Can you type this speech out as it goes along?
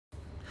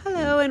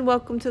and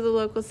welcome to the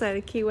local side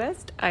of Key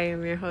West. I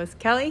am your host,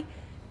 Kelly.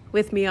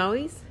 With me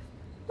always,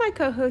 my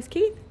co-host,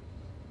 Keith.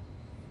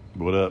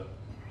 What up?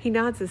 He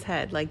nods his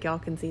head like y'all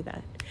can see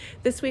that.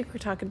 This week we're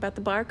talking about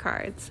the bar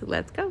cards.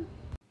 Let's go.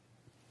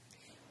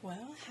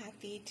 Well,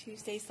 happy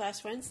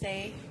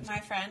Tuesday/Wednesday, my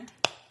friend.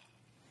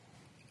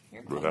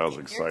 You're Well, that was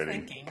exciting.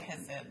 You're clinking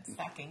because it's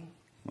sucking.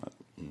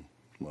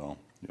 Well,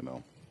 you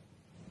know.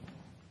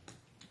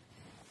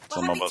 Well,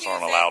 some of us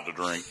aren't allowed to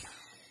drink.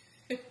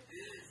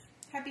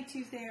 Happy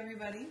Tuesday,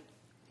 everybody.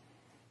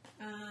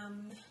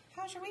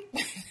 How's your week?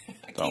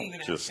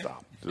 Don't, just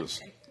stop.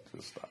 Just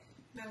stop.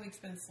 My week's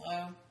been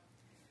slow.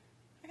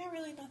 I got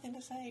really nothing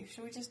to say.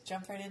 Should we just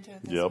jump right into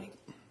it this week? All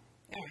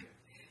right.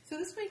 So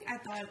this week I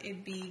thought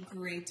it'd be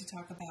great to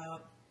talk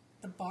about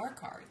the bar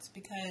cards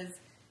because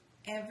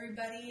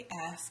everybody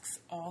asks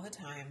all the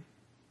time,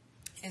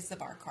 is the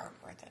bar card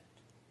worth it?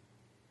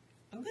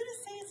 I'm going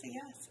to say it's a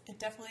yes. It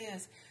definitely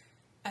is.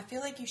 I feel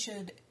like you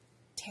should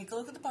take a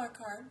look at the bar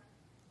card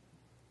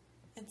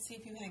and see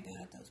if you hang out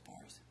at those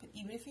bars. But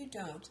even if you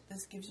don't,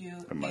 this gives you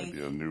It might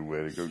be a new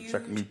way to go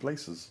check new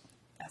places.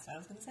 That's what I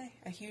was going to say.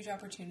 A huge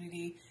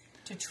opportunity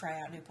to try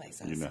out new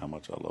places. You know how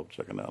much I love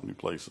checking out new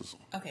places.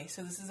 Okay,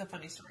 so this is a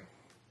funny story.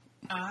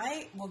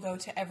 I will go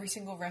to every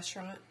single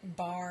restaurant,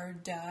 bar,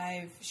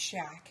 dive,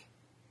 shack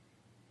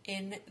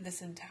in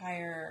this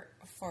entire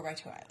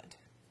 4x2 island.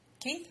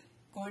 Keith,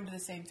 going to the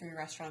same 3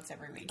 restaurants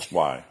every week.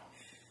 Why?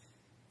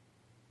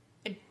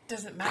 It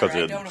doesn't matter.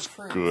 I don't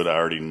approve. Good. I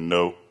already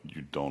know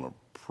you don't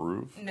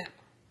approve. No.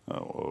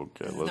 Oh,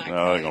 okay. Now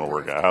that ain't going to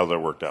work out. How's that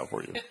worked out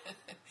for you?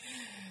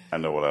 I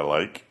know what I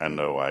like. I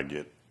know I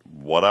get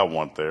what I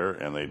want there,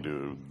 and they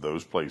do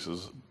those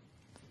places.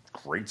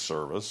 Great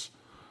service.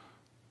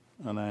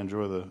 And I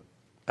enjoy the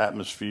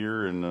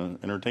atmosphere and the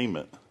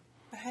entertainment.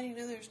 But how do you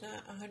know there's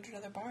not 100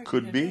 other bars?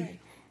 Could be.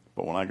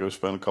 But when I go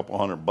spend a couple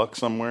 $100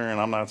 somewhere and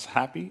I'm not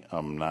happy,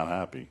 I'm not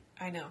happy.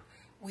 I know.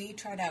 We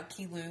tried out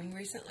Key Loom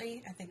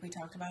recently. I think we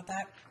talked about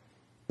that.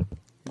 A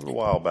little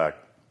while back.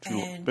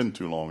 Been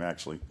too long,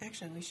 actually.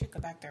 Actually, we should go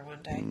back there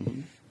one day.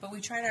 Mm-hmm. But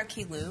we tried out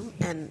Key Loom,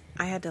 and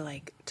I had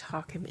to,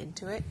 talk him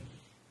into it.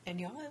 And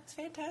y'all, it was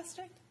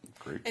fantastic.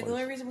 Great place. And the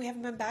only reason we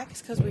haven't been back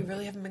is because we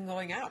really haven't been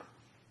going out.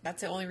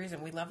 That's the only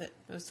reason. We love it.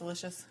 It was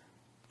delicious.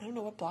 I don't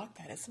know what block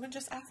that is. Someone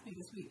just asked me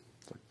this week.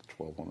 It's like the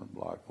 1200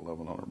 block,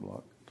 1100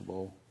 block, the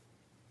bowl.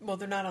 Well,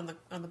 they're not on the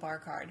bar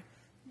card.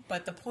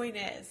 But the point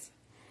is...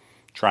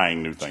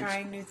 Trying new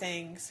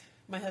things.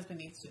 My husband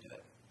needs to do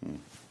it.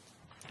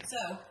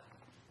 So,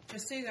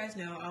 just so you guys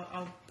know,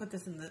 I'll put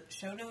this in the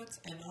show notes,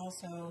 and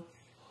also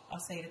I'll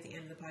say it at the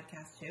end of the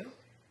podcast too.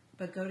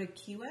 But go to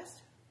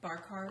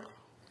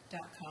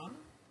keywestbarcard.com,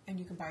 and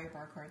you can buy your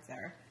bar cards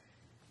there.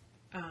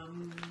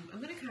 I'm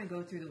going to kind of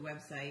go through the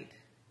website.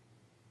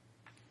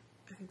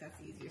 I think that's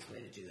the easiest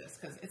way to do this,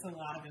 because it's a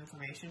lot of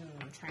information, and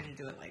I'm trying to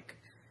do it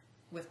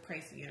with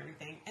pricing and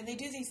everything. And they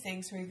do these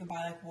things where you can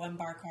buy one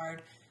bar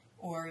card,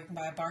 or you can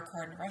buy a bar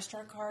card and a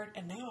restaurant card.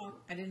 And now,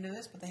 I didn't know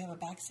this, but they have a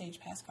Backstage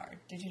Pass card.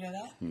 Did you know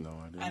that? No,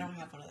 I didn't. I don't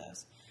have one of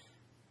those.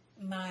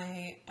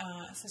 My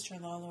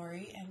sister-in-law,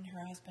 Lori, and her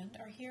husband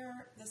are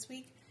here this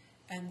week.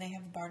 And they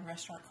have a bar and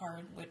restaurant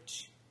card,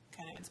 which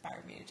kind of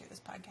inspired me to do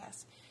this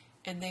podcast.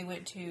 And they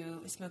went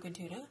to Smokin'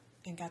 Tuna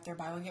and got their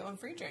buy one, get one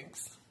free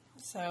drinks.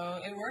 So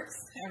it works.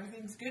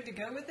 Everything's good to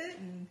go with it.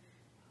 And I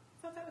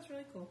thought that was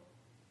really cool.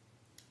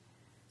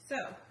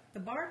 So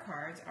the bar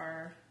cards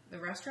are the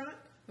restaurant,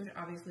 which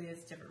obviously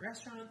is different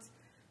restaurants,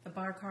 the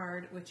bar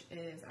card, which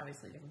is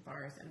obviously different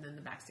bars, and then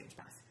the Backstage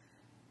Pass.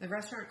 The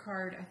restaurant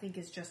card, I think,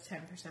 is just 10%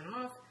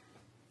 off.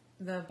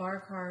 The bar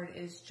card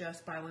is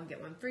just buy one, get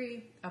one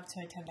free, up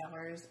to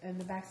 $10. And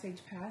the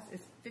Backstage Pass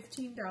is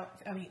 15%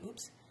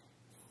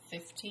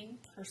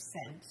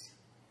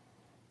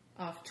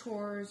 off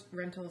tours,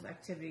 rentals,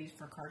 activities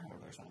for card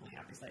holders only,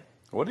 obviously.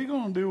 What are you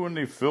going to do when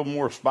they fill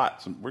more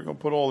spots? We're going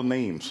to put all the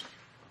names.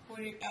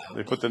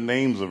 They put the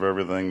names of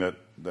everything that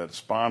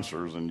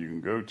sponsors and you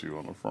can go to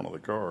on the front of the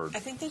card. I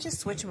think they just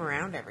switch them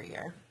around every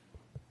year.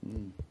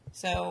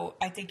 So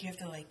I think you have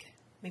to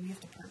maybe you have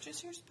to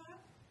purchase your spot.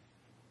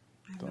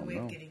 I have no way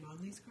of getting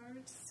on these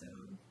cards. So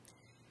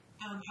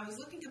I was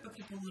looking up a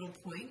couple little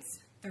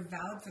points. They're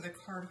valid for the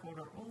card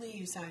holder only.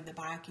 You sign the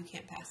back. You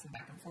can't pass them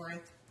back and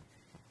forth.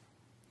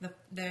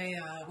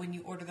 When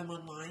you order them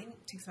online,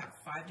 it takes about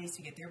 5 days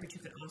to get there, but you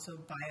can also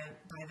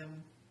buy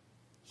them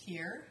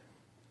here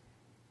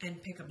and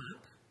pick them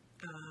up.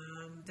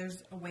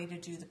 There's a way to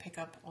do the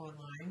pickup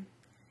online.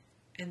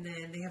 And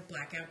then they have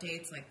blackout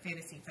dates like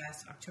Fantasy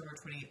Fest, October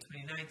 28th,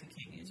 29th, you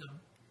can't use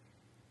them.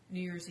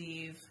 New Year's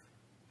Eve,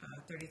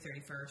 30th,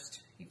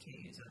 31st, you can't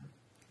use them.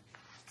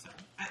 So,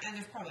 and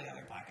there's probably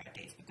other blackout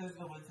dates, but those are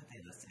the ones that they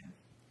listed.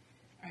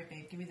 All right,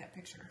 babe, give me that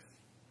picture.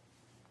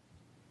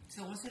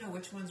 So it wants to know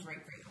which one's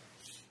right for you.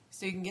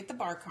 So you can get the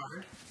bar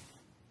card.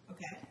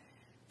 Okay.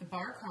 The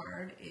bar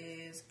card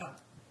is... Oh,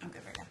 I'm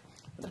good right now.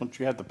 Don't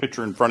you have the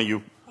picture in front of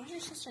you? Why is your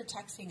sister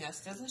texting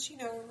us? Doesn't she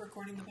know we're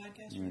recording the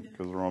podcast right now?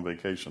 Because we're on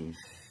vacation.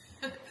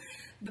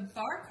 The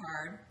bar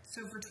card,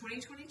 so for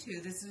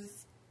 2022, this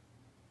is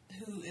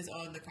who is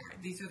on the card.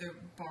 These are the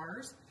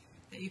bars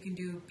that you can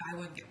do buy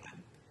one, get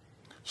one.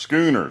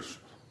 Schooners.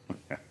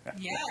 Yeah,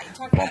 you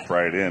talked about Bumped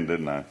right in,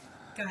 didn't I?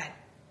 Go ahead.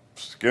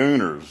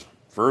 Schooners.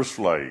 First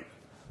Flight.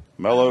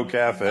 Mellow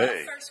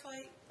Cafe. First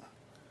Flight.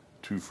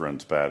 Two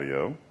Friends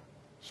Patio.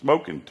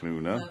 Smoking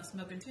Tuna. Love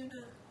smoking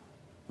tuna.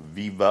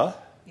 Viva.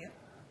 Yep.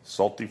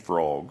 Salty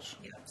Frogs.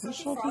 Yep.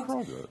 Salty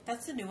Frogs.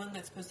 That's the new one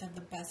that's supposed to have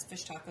the best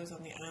fish tacos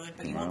on the island,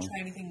 but you won't try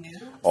anything new.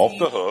 Off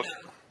the Hook.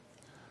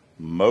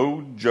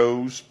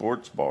 Mojo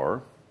Sports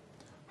Bar.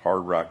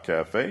 Hard Rock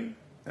Cafe.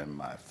 And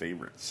my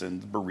favorite,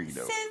 Sin's Burrito.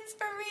 Sin's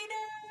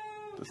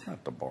Burrito. That's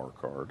not the bar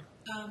card.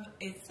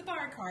 It's the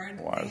bar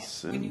card. Why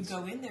Sin's? When you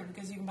go in there,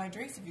 because you can buy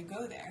drinks if you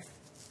go there.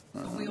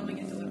 But we only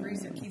get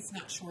deliveries, and Keith's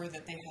not sure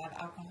that they have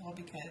alcohol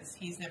because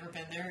he's never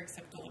been there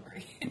except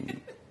delivery.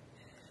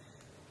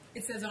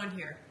 It says on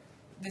here,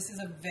 this is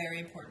a very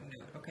important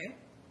note, okay?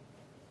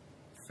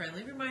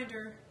 Friendly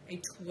reminder,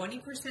 a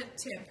 20%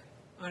 tip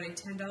on a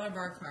 $10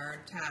 bar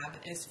card tab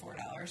is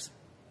 $4.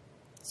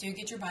 So you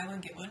get your buy one,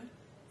 get one.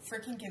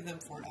 Freaking give them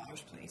 $4,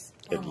 please.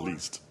 At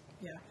least.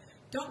 Yeah.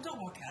 Don't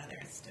walk out of there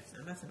and stiff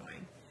them. That's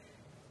annoying.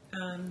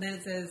 Then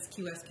it says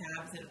QS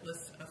Cabs and it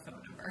lists a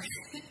phone number.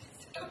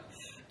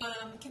 So,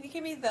 can you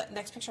give me the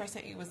next picture I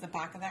sent you was the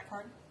back of that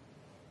card?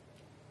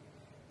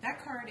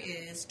 That card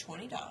is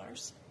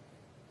 $20.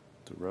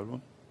 The red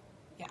one?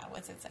 Yeah,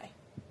 what's it say?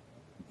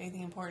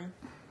 Anything important?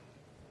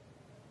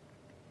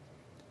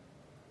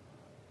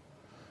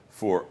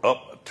 For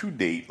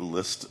up-to-date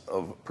list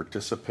of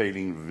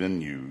participating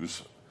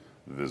venues,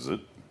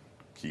 visit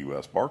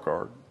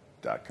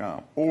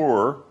keywestbarcard.com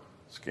or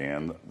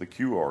scan the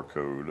QR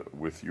code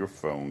with your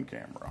phone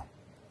camera.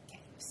 Okay.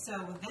 So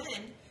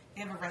then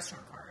they have a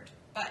restaurant card.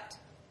 But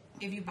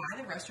if you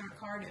buy the restaurant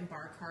card and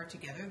bar card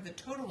together, the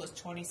total is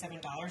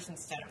 $27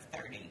 instead of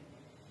 $30.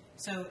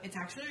 So it's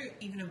actually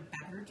even a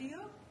better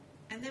deal.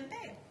 And then,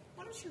 babe,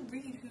 why don't you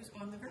read who's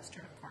on the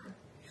restaurant card?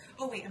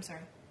 Oh, wait, I'm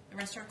sorry. The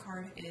restaurant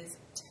card is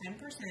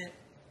 10%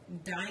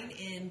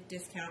 dine-in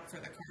discount for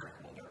the card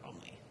holder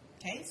only.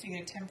 Okay, so you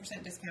get a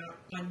 10% discount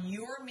on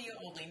your meal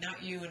only,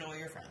 not you and all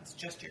your friends,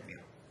 just your meal.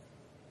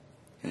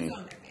 Who's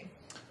on there, babe?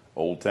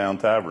 Old Town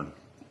Tavern.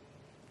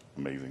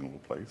 Amazing little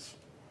place.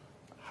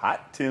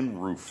 Hot Tin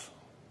Roof.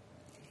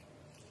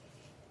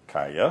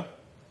 Kaya.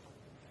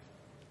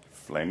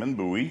 Flamin'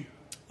 Buoy.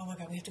 Oh my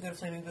God, we have to go to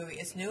Flaming Buoy.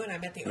 It's new, and I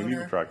met the We need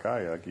owner. to try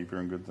Kaya. I keep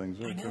hearing good things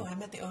there, I know. too. I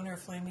met the owner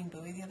of Flaming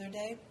Buoy the other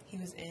day. He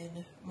was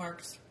in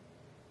Mark's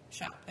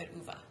shop at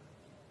Uva.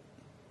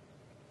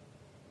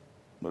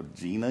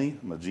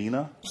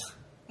 Magina?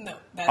 No,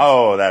 that's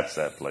Oh, that's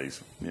that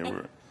place. Yeah,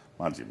 we're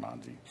Manji.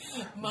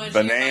 Manji.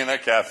 Banana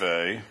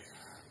Cafe.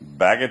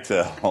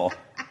 Bagatelle.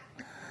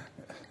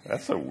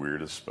 That's the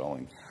weirdest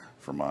spelling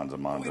for Manza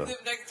We Manza.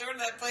 lived next door to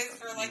that place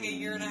for like a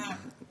year and a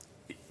half.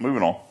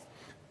 Moving on.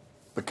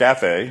 The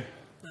Cafe.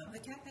 Love the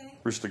cafe.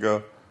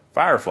 Ristigo.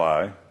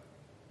 Firefly.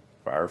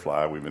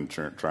 Firefly we've been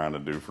trying to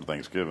do for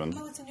Thanksgiving.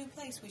 Oh, it's a new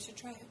place. We should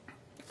try it.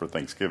 For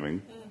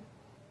Thanksgiving.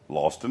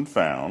 Lost and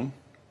Found.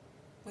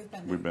 We've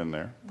been there. We've been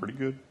there. Pretty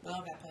good.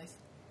 Love that place.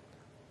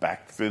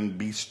 Backfin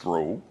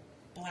Bistro.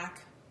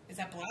 Black. Is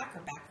that black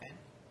or backfin?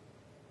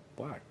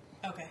 Black.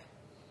 Okay.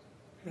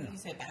 You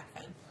said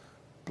backfin.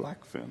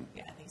 Blackfin.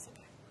 Yeah, I think you said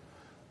back.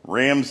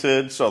 Ram's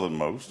Head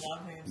Southernmost.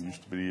 Love Ram's Used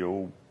Head. to be the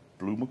old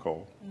Blue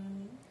McCall.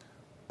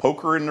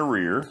 Poker in the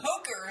Rear.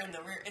 Poker in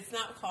the rear. It's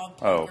not called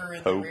Oh, poker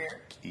in the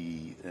rear.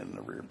 pokey in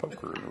the rear.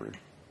 Poker in the rear.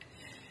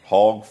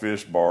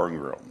 Hogfish Bar and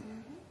Grill.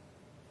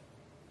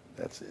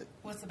 That's it.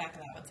 What's the back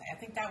of that one say? I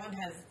think that one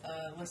has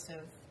a list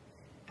of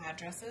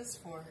addresses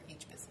for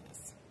each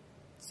business.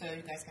 So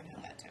you guys can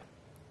have that too.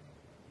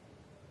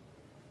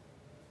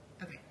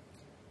 Okay.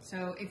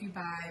 So if you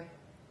buy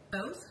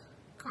both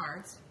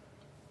cards,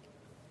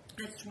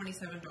 it's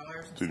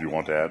 $27. Did you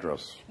want the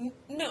address?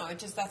 No, it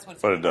just that's what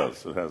it's But it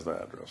does. It has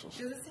the addresses.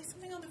 Does it say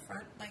something on the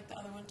front like the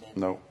other one did?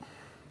 No.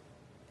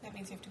 That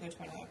means you have to go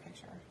to another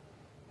picture.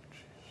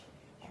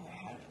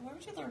 Where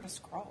would you learn to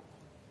scroll?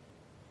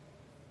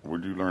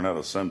 Where'd you learn how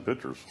to send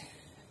pictures?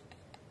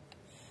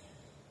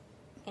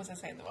 What's that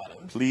say at the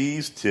bottom?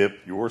 Please tip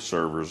your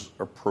servers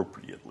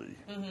appropriately.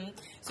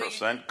 So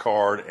Percent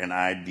card and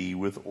ID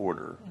with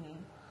order.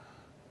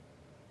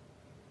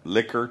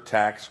 Liquor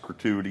tax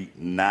gratuity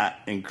not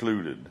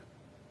included.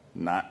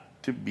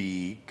 Not to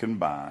be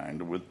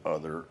combined with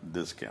other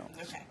discounts.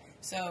 Okay,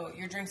 so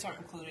your drinks aren't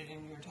included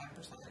in your 10%.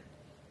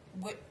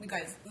 What, you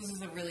guys, this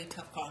is a really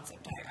tough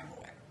concept, I'm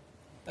aware.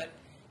 But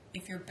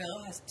if your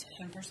bill has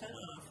 10%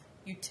 off,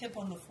 you tip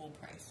on the full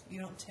price.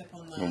 You don't tip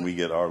on the... When we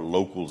get our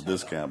locals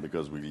discount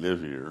because we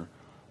live here,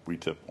 we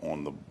tip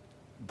on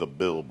the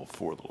bill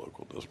before the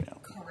local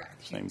discount.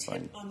 Correct. Same you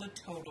thing. tip on the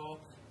total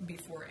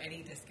before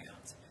any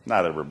discounts.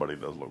 Not everybody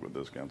does local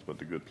discounts, but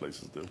the good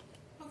places do.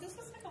 Well, this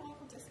is like a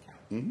local discount.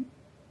 Mm-hmm.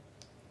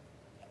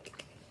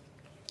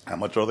 How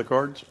much are the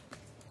cards?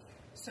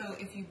 So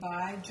if you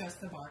buy just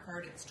the bar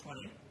card, it's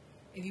 $20.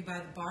 If you buy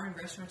the bar and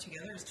restaurant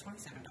together, it's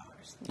 $27.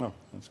 Oh,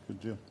 that's a good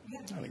deal. Yeah.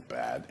 Not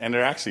bad. And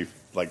they're actually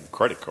like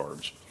credit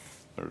cards.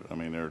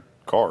 They're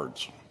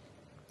cards.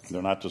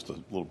 They're not just a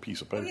little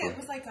piece of paper. Oh, yeah, it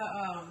was like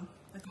a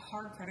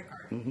hard credit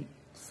card.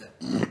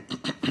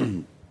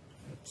 Mm-hmm.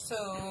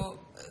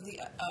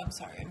 I'm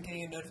sorry, I'm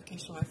getting a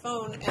notification on my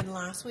phone. And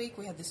last week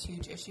we had this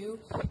huge issue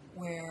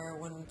where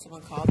when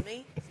someone called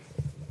me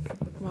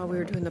while we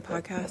were doing the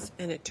podcast,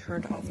 and it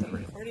turned off the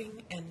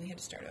recording, and we had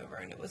to start over,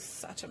 and it was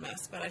such a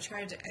mess. But I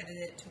tried to edit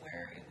it to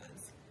where it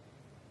was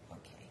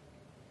okay.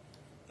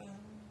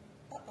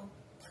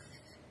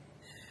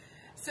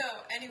 So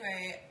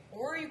anyway,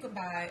 or you can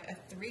buy a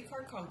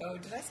 3-card combo.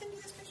 Did I send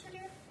you this picture,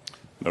 dear?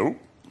 Nope.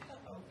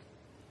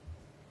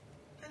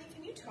 Honey,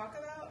 can you talk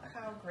about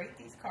how great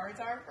these cards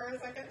are for a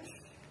second?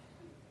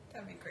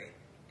 That'd be great.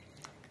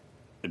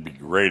 It'd be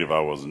great if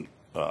I wasn't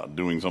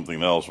doing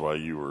something else while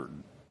you were.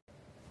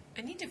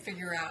 I need to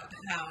figure out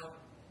how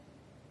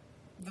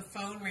the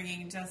phone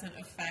ringing doesn't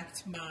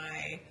affect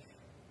my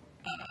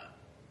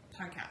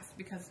podcast,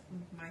 because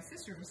my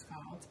sister was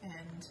called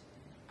and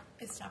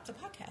it stopped the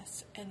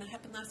podcast, and that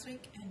happened last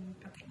week. And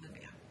okay,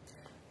 moving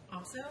on.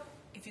 Also,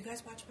 if you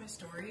guys watch my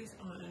stories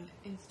on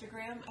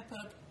Instagram, I put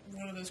up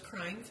one of those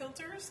crying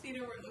filters, where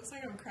it looks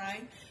like I'm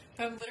crying,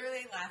 but I'm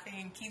literally laughing,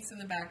 and Keith's in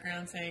the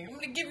background saying, "I'm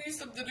going to give you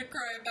something to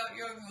cry about,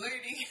 young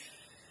lady."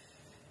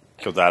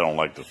 Because I don't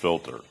like the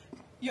filter.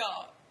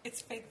 Y'all,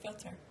 it's fake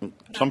filter.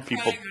 Some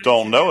people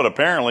don't know it,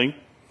 apparently.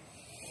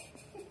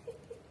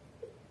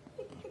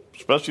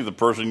 Especially the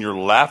person you're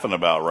laughing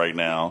about right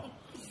now.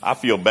 I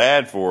feel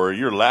bad for her.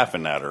 You're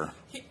laughing at her.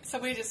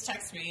 Somebody just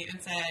texted me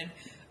and said,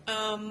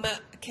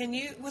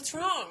 what's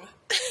wrong?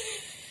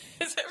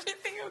 Is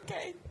everything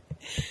okay?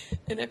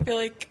 And I feel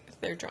like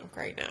they're drunk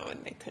right now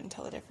and they couldn't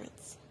tell the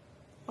difference.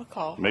 I'll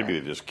call her. Maybe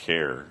they just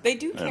care. They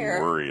do care.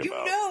 And worry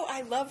about. You know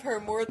I love her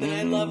more than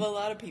I love a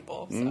lot of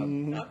people, so I'll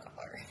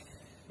call her.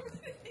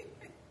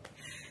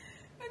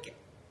 Okay.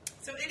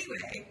 So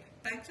anyway,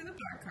 back to the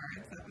bar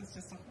cards. That was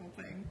just a whole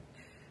thing.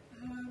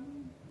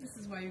 This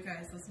is why you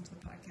guys listen to the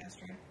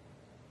podcast, right?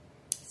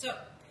 So,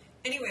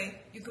 anyway,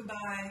 you can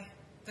buy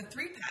the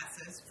 3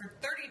 passes for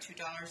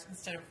 $32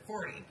 instead of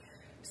 $40.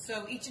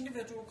 So each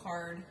individual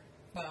card,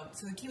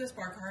 so the Key West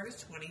bar card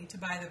is $20. To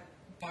buy the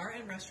bar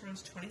and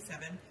restaurants,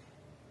 $27.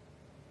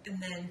 And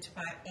then to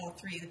buy all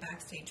 3, the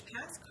Backstage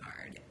Pass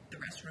card, the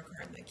restaurant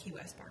card, and the Key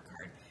West bar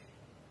card,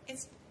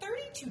 it's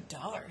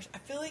 $32. I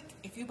feel like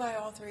if you buy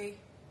all 3,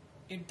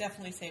 you're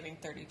definitely saving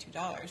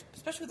 $32,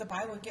 especially with the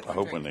buy one, get one I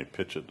hope drink. when they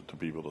pitch it to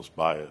people to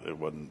buy it, it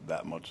wasn't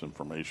that much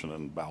information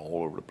and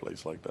all over the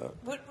place like that.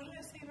 What did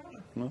I say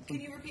wrong? Nothing.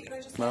 Can you repeat what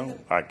I just said? No,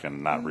 I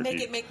cannot repeat.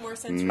 Make it make more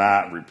sense.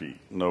 Not repeat.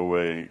 No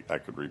way I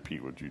could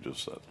repeat what you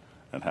just said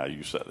and how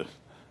you said it.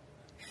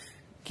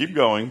 Keep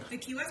going. The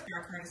Key West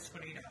bar card is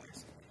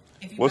 $20.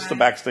 If you What's the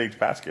Backstage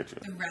Pass get you?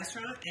 The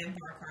restaurant and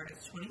bar card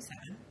is $27.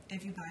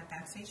 If you buy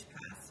Backstage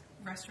Pass,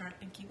 restaurant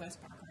and Key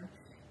West bar card,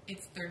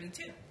 it's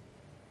 $32.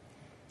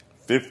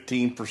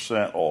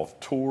 15% off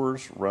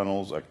tours,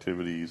 rentals,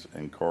 activities,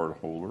 and card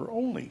holder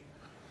only.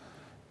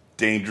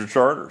 Danger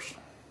Charters,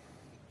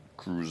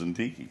 Cruise and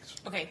Tiki's.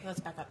 Okay,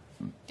 let's back up.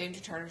 Danger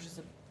Charters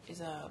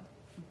is a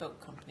boat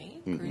company.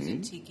 Cruise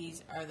and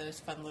Tiki's are those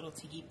fun little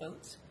tiki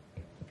boats.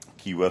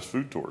 Key West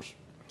Food Tours.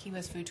 Key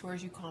West Food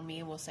Tours, you call me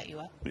and we'll set you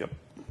up. Yep.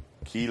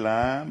 Key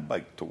Lime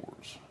Bike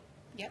Tours.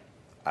 Yep.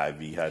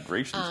 IV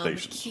Hydration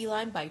Stations. Key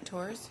Lime Bike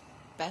Tours.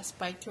 Best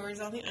bike tours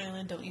on the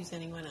island. Don't use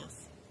anyone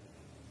else.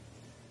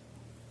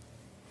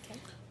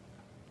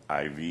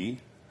 IV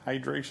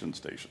Hydration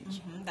Stations.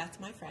 Mm-hmm, that's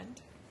my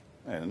friend.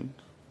 And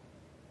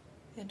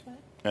what?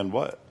 And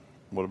what?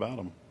 What about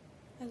them?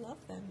 I love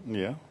them.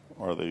 Yeah.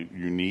 Are they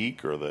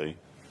unique? Are they...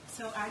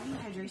 So IV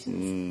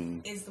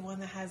Hydration is the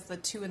one that has the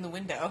 2 in the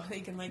window.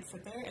 You can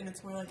sit there, and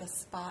it's more like a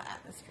spa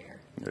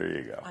atmosphere. There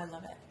you go. I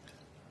love it.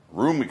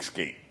 Room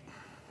Escape.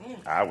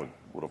 I would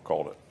have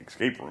called it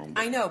Escape Room.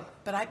 I know,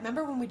 but I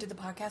remember when we did the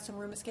podcast on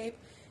Room Escape,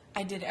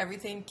 I did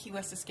everything Key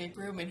West Escape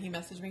Room, and he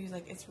messaged me. He's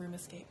like, "It's Room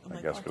Escape." I'm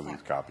I guess because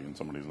he's copying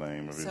somebody's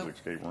name of his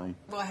escape room.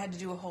 Well, I had to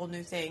do a whole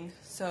new thing.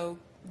 So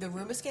the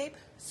Room Escape,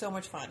 so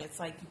much fun. It's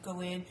like you go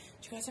in. Did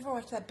you guys ever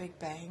watch that Big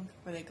Bang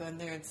where they go in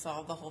there and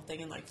solve the whole thing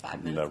in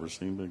 5 minutes? Never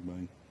seen Big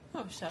Bang.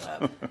 Oh, shut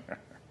up.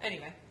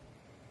 Anyway.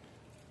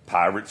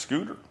 Pirate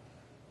Scooter.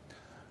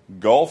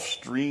 Gulf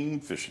Stream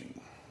Fishing.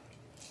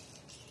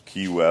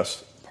 Key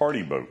West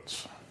Party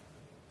Boats.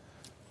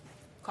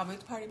 Call me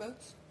with the party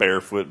boats.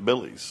 Barefoot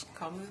Billies.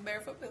 Call me with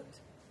barefoot boats.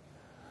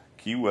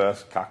 Key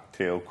West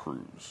Cocktail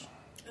Cruise.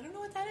 I don't know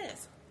what that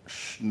is.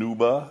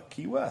 Schnuba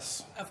Key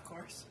West. Of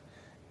course.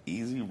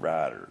 Easy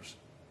Riders.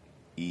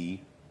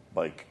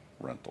 E-Bike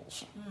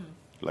Rentals.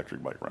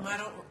 Electric bike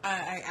rentals.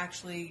 I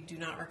actually do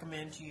not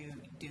recommend you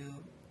do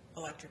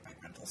electric bike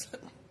rentals.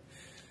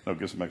 No,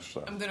 get some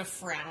exercise. I'm going to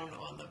frown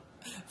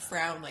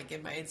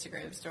in my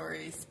Instagram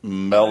stories.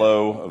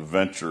 Mellow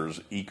Ventures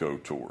Eco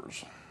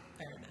Tours.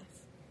 Very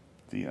nice.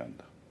 The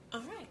end.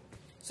 All right.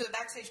 So the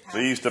Backstage Pass.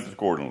 Please step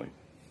accordingly.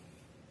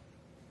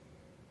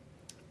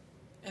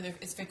 And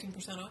it's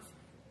 15% off?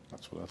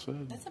 That's what I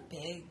said. That's a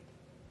big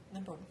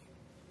number.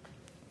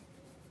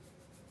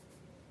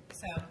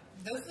 So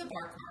those are the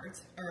bar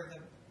cards, or the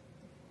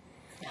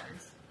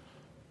cards.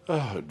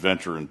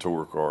 Adventure and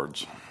tour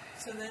cards.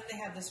 So then they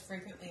have this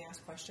frequently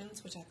asked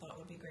questions, which I thought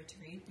would be great to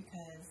read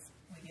because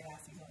we get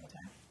asked these all the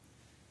time.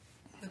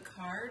 The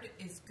card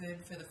is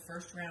good for the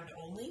first round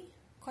only?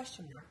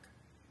 Question mark.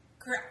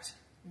 Correct.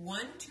 1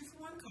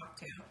 2-for-1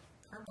 cocktail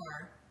per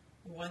bar,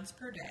 once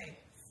per day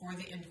for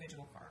the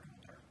individual card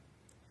holder.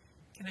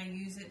 Can I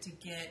use it to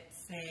get,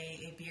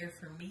 say, a beer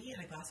for me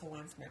and a glass of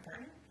wine for my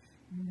partner?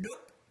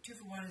 Nope.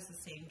 2-for-1 is the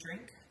same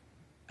drink,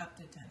 up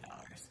to $10.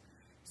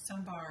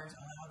 Some bars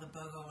allow the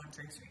BOGO on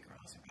drinks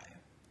regardless of value.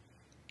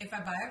 If I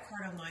buy a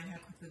card online, how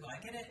quickly will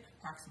I get it?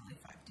 Approximately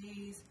 5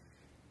 days.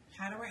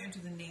 How do I enter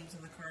the names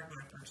on the card when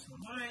I purchase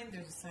online?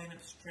 There's a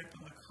sign-up strip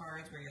on the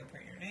cards where you'll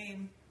print your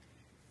name.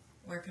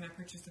 Where can I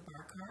purchase the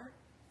bar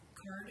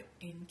card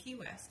in Key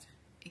West,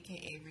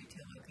 aka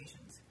retail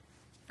locations?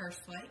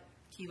 First Flight,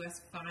 Key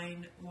West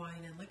Fine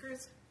Wine and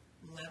Liquors,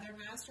 Leather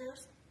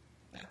Masters.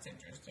 That's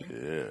interesting.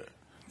 Yeah.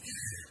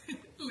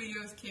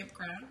 Leo's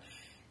Campground,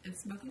 and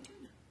Smoking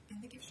Tuna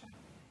in the gift shop.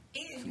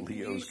 And you Leo's can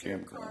use your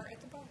Campground. car at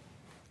the bar.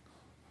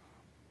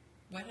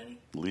 What, honey?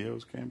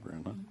 Leo's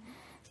Campground, huh?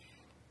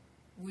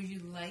 Would you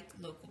like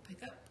local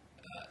pickup?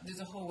 There's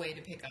a whole way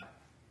to pick up.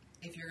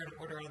 If you're going to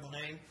order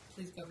online,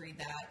 please go read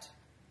that.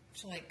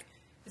 So, like,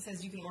 it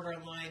says you can order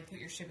online, put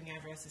your shipping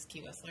address as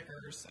Key West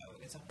Liquors, so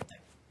it's a whole thing.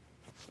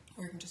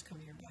 Or you can just come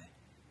here and buy it.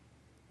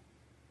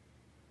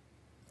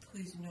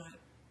 Please do not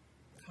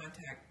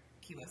contact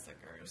Key West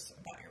Liquors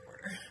about your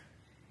order.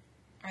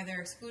 Are there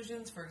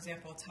exclusions? For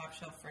example, top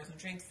shelf frozen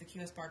drinks. The Key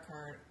West bar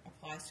card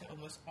applies to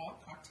almost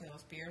all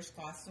cocktails, beers,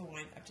 glasses of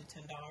wine, up to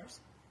 $10.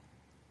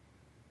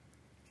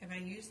 Can I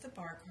use the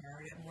bar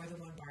card at more than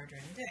one bar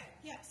during the day?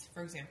 Yes.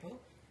 For example,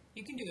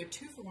 you can do a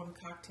 2-for-1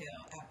 cocktail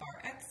at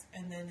bar X,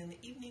 and then in the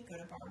evening go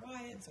to bar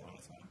Y, and so on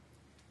and so on.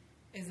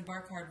 Is the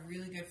bar card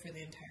really good for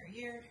the entire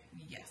year?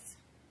 Yes.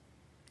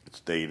 It's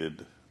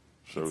dated.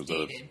 Shows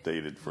that it's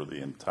dated for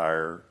the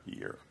entire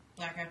year.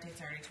 Blackout dates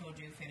I already told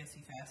you.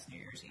 Fantasy Fest, New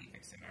Year's Eve,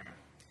 etc.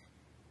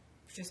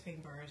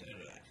 Participating bars.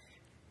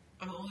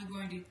 I'm only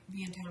going to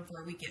be in town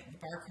for a weekend. The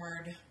bar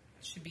card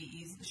should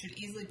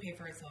easily pay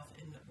for itself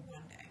in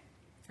one day.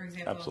 For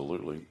example,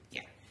 Absolutely.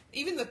 Yeah,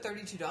 even the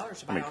 $32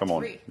 to buy come all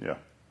on. three. Yeah.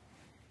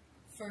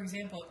 For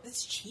example,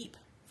 it's cheap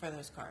for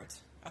those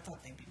cards. I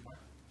thought they'd be more.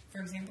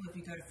 For example, if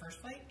you go to First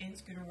Flight and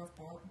Schooner Wharf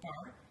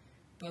Bar,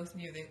 both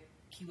near the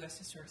Key West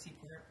Historic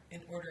Seaport,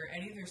 and order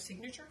any of their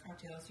signature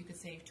cocktails, you could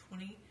save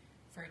 $20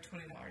 for a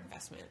 $20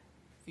 investment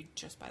if you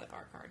just buy the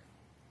bar card.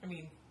 I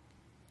mean,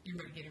 you're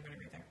getting money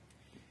right there.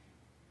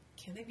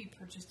 Can they be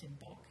purchased in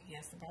bulk?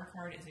 Yes, the bar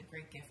card is a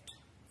great gift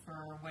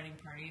for wedding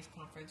parties,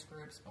 conference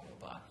groups, blah,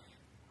 blah, blah.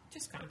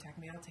 Just contact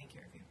me. I'll take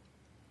care of you.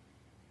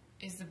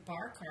 Is the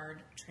bar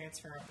card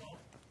transferable?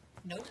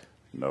 Nope.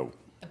 No.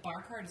 The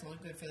bar card is only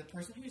good for the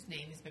person whose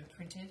name has been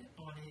printed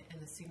on it,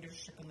 and the signature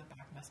strip on the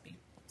back must be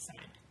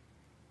signed.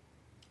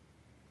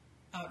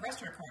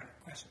 Restaurant card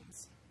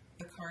questions.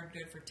 The card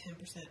good for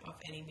 10% off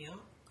any meal?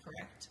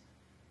 Correct.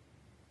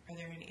 Are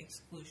there any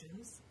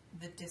exclusions?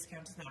 The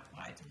discount does not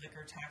apply to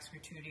liquor, tax,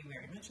 gratuity. We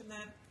already mentioned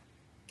that.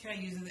 Can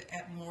I use it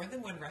at more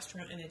than one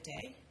restaurant in a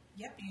day?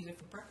 Yep, use it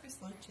for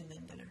breakfast, lunch, and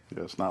then dinner.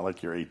 Yeah, it's not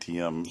like your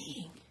ATM.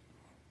 Dang.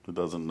 It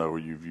doesn't know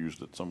you've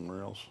used it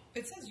somewhere else.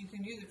 It says you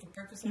can use it for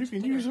breakfast, You lunch, can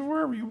and dinner. use it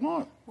wherever you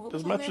want, We'll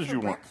as plan much it as for you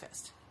want.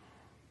 breakfast.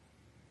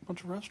 A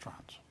bunch of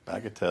restaurants.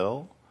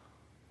 Bagatelle.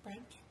 Brunch.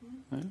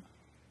 Yeah.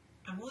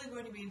 I'm only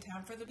going to be in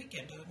town for the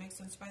weekend. Does it make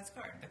sense to buy this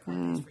card? The card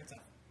pays for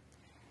itself.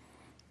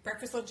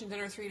 Breakfast, lunch, and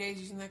dinner 3 days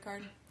using that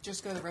card?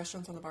 Just go to the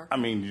restaurants on the bar I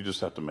card? mean, you just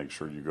have to make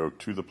sure you go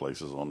to the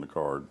places on the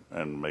card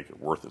and make it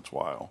worth its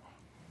while.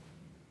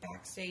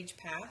 Backstage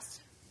Pass.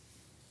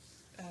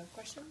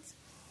 Questions?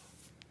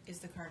 Is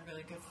the card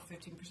really good for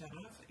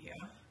 15% off? Yeah.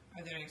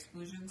 Are there any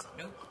exclusions?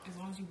 Nope. As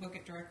long as you book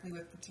it directly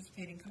with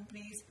participating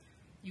companies,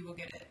 you will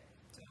get it.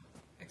 So,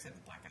 except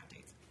the blackout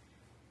dates.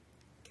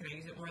 Can I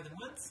use it more than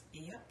once?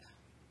 Yep.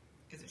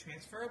 Is it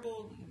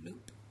transferable?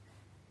 Nope.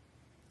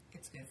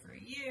 It's good for a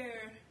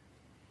year.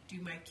 Do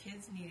my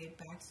kids need a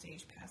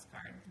Backstage Pass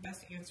card? The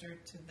best answer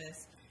to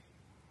this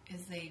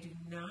is they do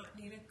not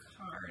need a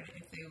card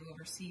if they will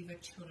receive a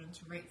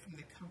children's rate from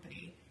the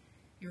company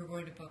you're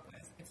going to book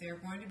with. If they're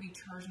going to be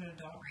charged an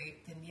adult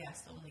rate, then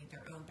yes, they'll need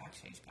their own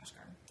Backstage Pass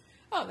card.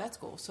 Oh, that's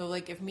cool. So,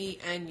 like, if me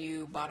and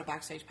you bought a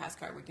Backstage Pass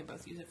card, we can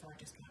both use it for our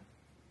discount.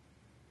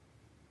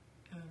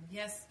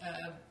 Yes,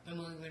 I'm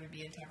only going to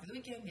be in town for the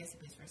weekend. Yes,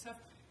 it pays for itself.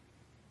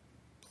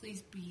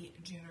 Please be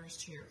generous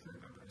to your crew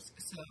members.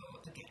 So,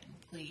 again,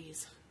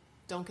 please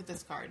don't get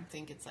this card and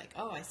think it's like,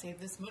 oh, I saved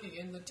this money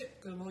in the tip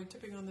because I'm only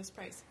tipping on this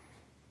price.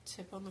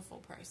 Tip on the full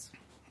price.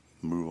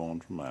 Move on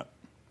from that.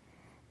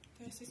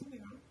 Did I say something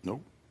wrong?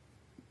 Nope.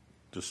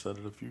 Just said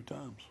it a few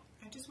times.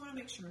 I just want to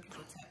make sure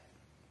people tip.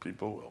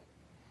 People will.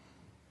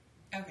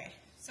 Okay,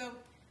 so,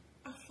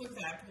 oh, look at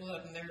that. I pulled it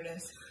up and there it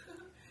is.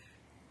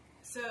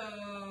 So,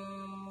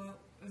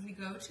 if we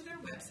go to their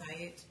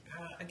website,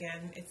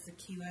 again, it's the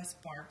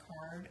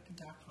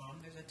keywestbarcard.com.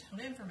 There's a ton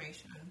of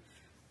information.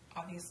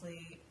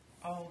 Obviously,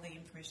 all the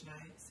information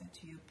I said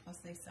to you, plus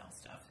they sell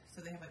stuff.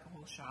 So they have like a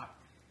whole shop.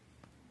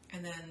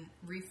 And then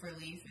Reef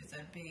Relief is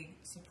a big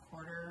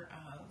supporter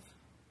of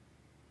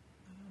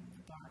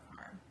the bar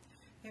card.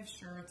 They have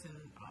shirts and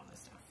all this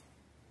stuff.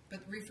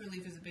 But Reef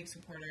Relief is a big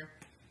supporter.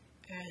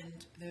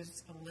 And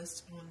there's a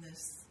list on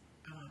this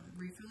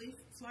Reef Relief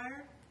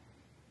flyer.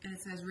 And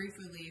it says Reef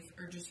Relief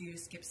urges you to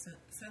skip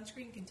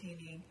sunscreen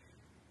containing,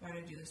 why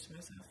did I do this to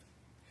myself?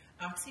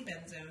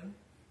 Oxybenzone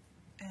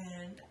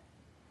and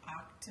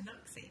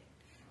octinoxate,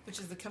 which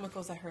is the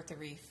chemicals that hurt the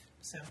reef.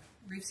 So,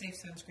 reef safe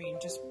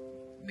sunscreen, just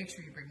make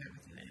sure you bring that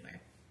with you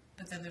anyway.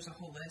 But then there's a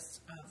whole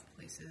list of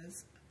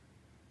places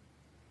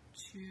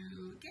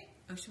to get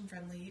ocean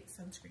friendly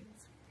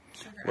sunscreens.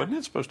 Wasn't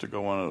it supposed to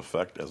go into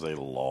effect as a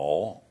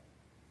law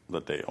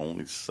that they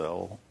only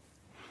sell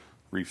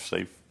reef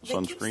safe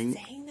sunscreen? They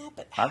keep saying that,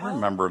 but I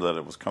remember that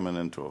it was coming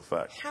into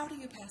effect. How do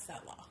you pass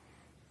that law?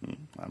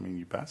 I mean,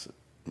 you pass it.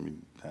 I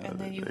mean, and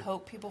then you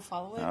hope people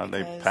follow it.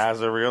 They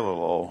pass every other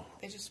law.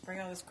 They just spray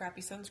all this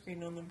crappy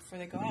sunscreen on them before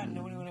they go out, and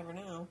nobody would ever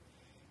know.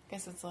 I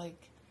guess it's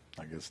like...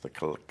 I guess the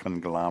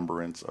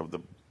conglomerates of the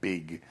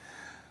big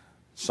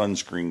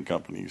sunscreen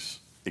companies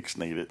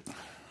ixnayed it.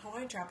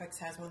 Hawaiian Tropics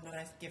has one that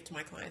I give to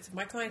my clients. If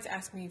my clients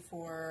ask me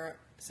for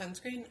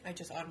sunscreen, I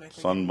just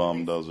automatically...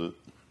 Sunbum does it.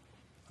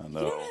 I know.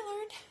 You know what I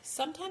learned?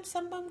 Sometimes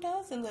Sunbum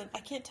does, and then I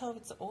can't tell if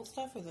it's the old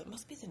stuff or it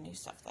must be the new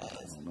stuff that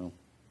is. I don't know.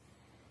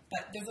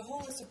 But there's a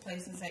whole list of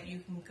places that you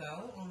can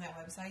go on that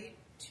website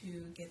to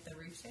get the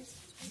reef safe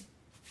sunscreen.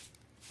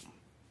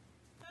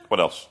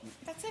 What else?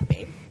 That's it,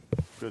 babe.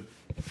 Good.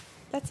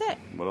 That's it.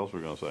 What else are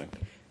we going to say?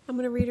 I'm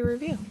going to read a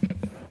review.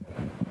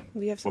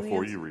 We have something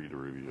Before else? you read a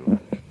review,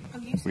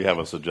 we have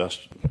a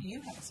suggestion.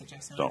 You have a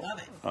suggestion. Don't. I love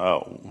it.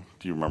 Oh,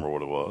 do you remember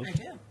what it was? I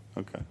do.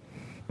 Okay.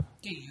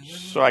 Do you?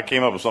 So I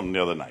came up with something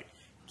the other night.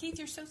 Keith,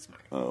 you're so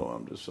smart. Oh,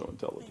 I'm just so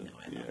intelligent.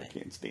 I love it. I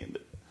can't stand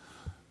it.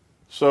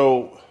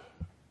 So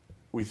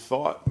we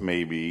thought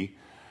maybe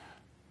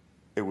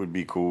it would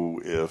be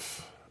cool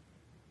if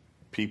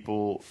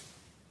people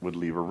would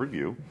leave a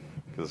review,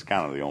 because it's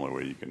kind of the only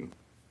way you can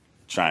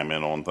chime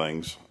in on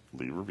things.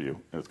 Leave a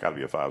review. And it's got to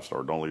be a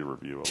 5-star. Don't leave a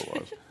review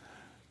otherwise.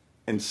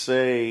 And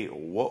say,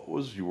 what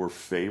was your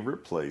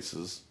favorite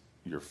places,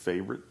 your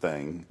favorite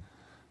thing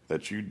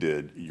that you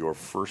did your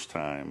first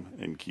time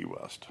in Key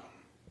West?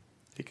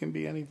 It can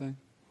be anything.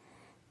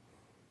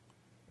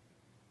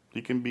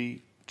 It can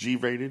be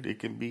G-rated. It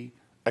can be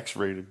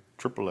X-rated,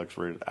 triple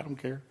X-rated. I don't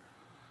care.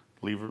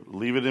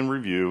 Leave it in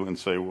review and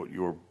say what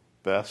your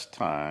best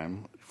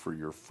time for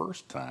your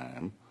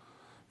first-timers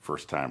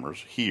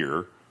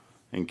here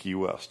in Key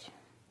West.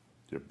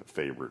 Your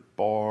favorite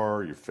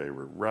bar, your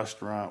favorite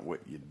restaurant, what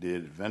you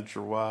did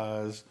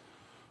adventure-wise.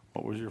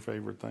 What was your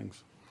favorite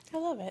things? I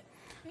love it.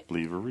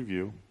 Leave a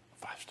review,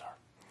 5-star.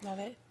 Love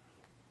it.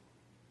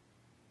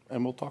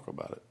 And we'll talk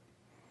about it.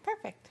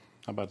 Perfect.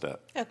 How about that?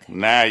 Okay.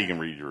 Now you can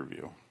read your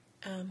review.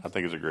 I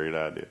think it's a great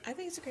idea. I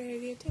think it's a great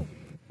idea, too.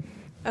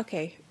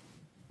 Okay.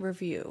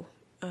 Review.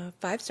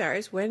 5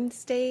 stars.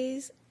 Wednesday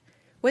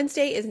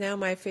is now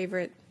my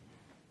favorite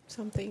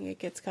something. It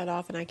gets cut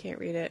off and I can't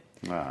read it.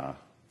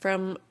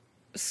 From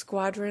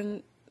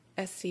Squadron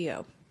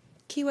SCO.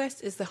 Key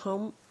West is the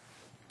home...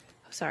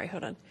 Sorry,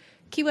 hold on.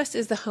 Key West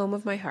is the home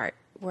of my heart,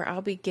 where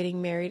I'll be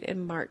getting married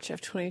in March of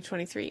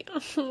 2023.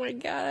 Oh my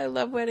God, I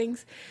love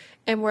weddings.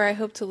 And where I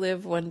hope to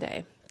live one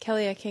day.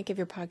 Kelly, I can't give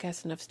your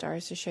podcast enough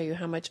stars to show you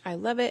how much I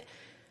love it.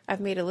 I've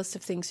made a list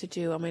of things to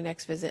do on my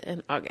next visit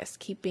in August.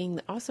 Keep being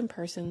the awesome,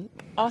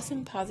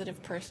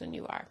 positive person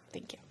you are.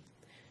 Thank you.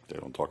 They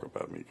don't talk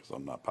about me because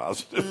I'm not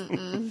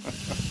positive.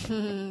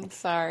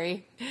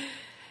 Sorry.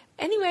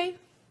 Anyway,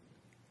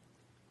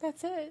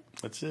 that's it.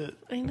 That's it.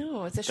 I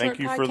know. It's a short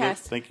podcast.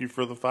 Thank you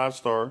for the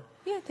 5-star.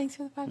 Yeah, thanks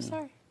for the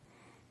 5-star.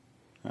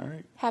 All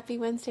right. Happy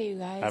Wednesday, you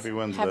guys. Happy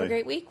Wednesday. Have a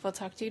great week. We'll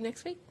talk to you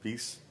next week.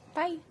 Peace.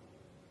 Bye.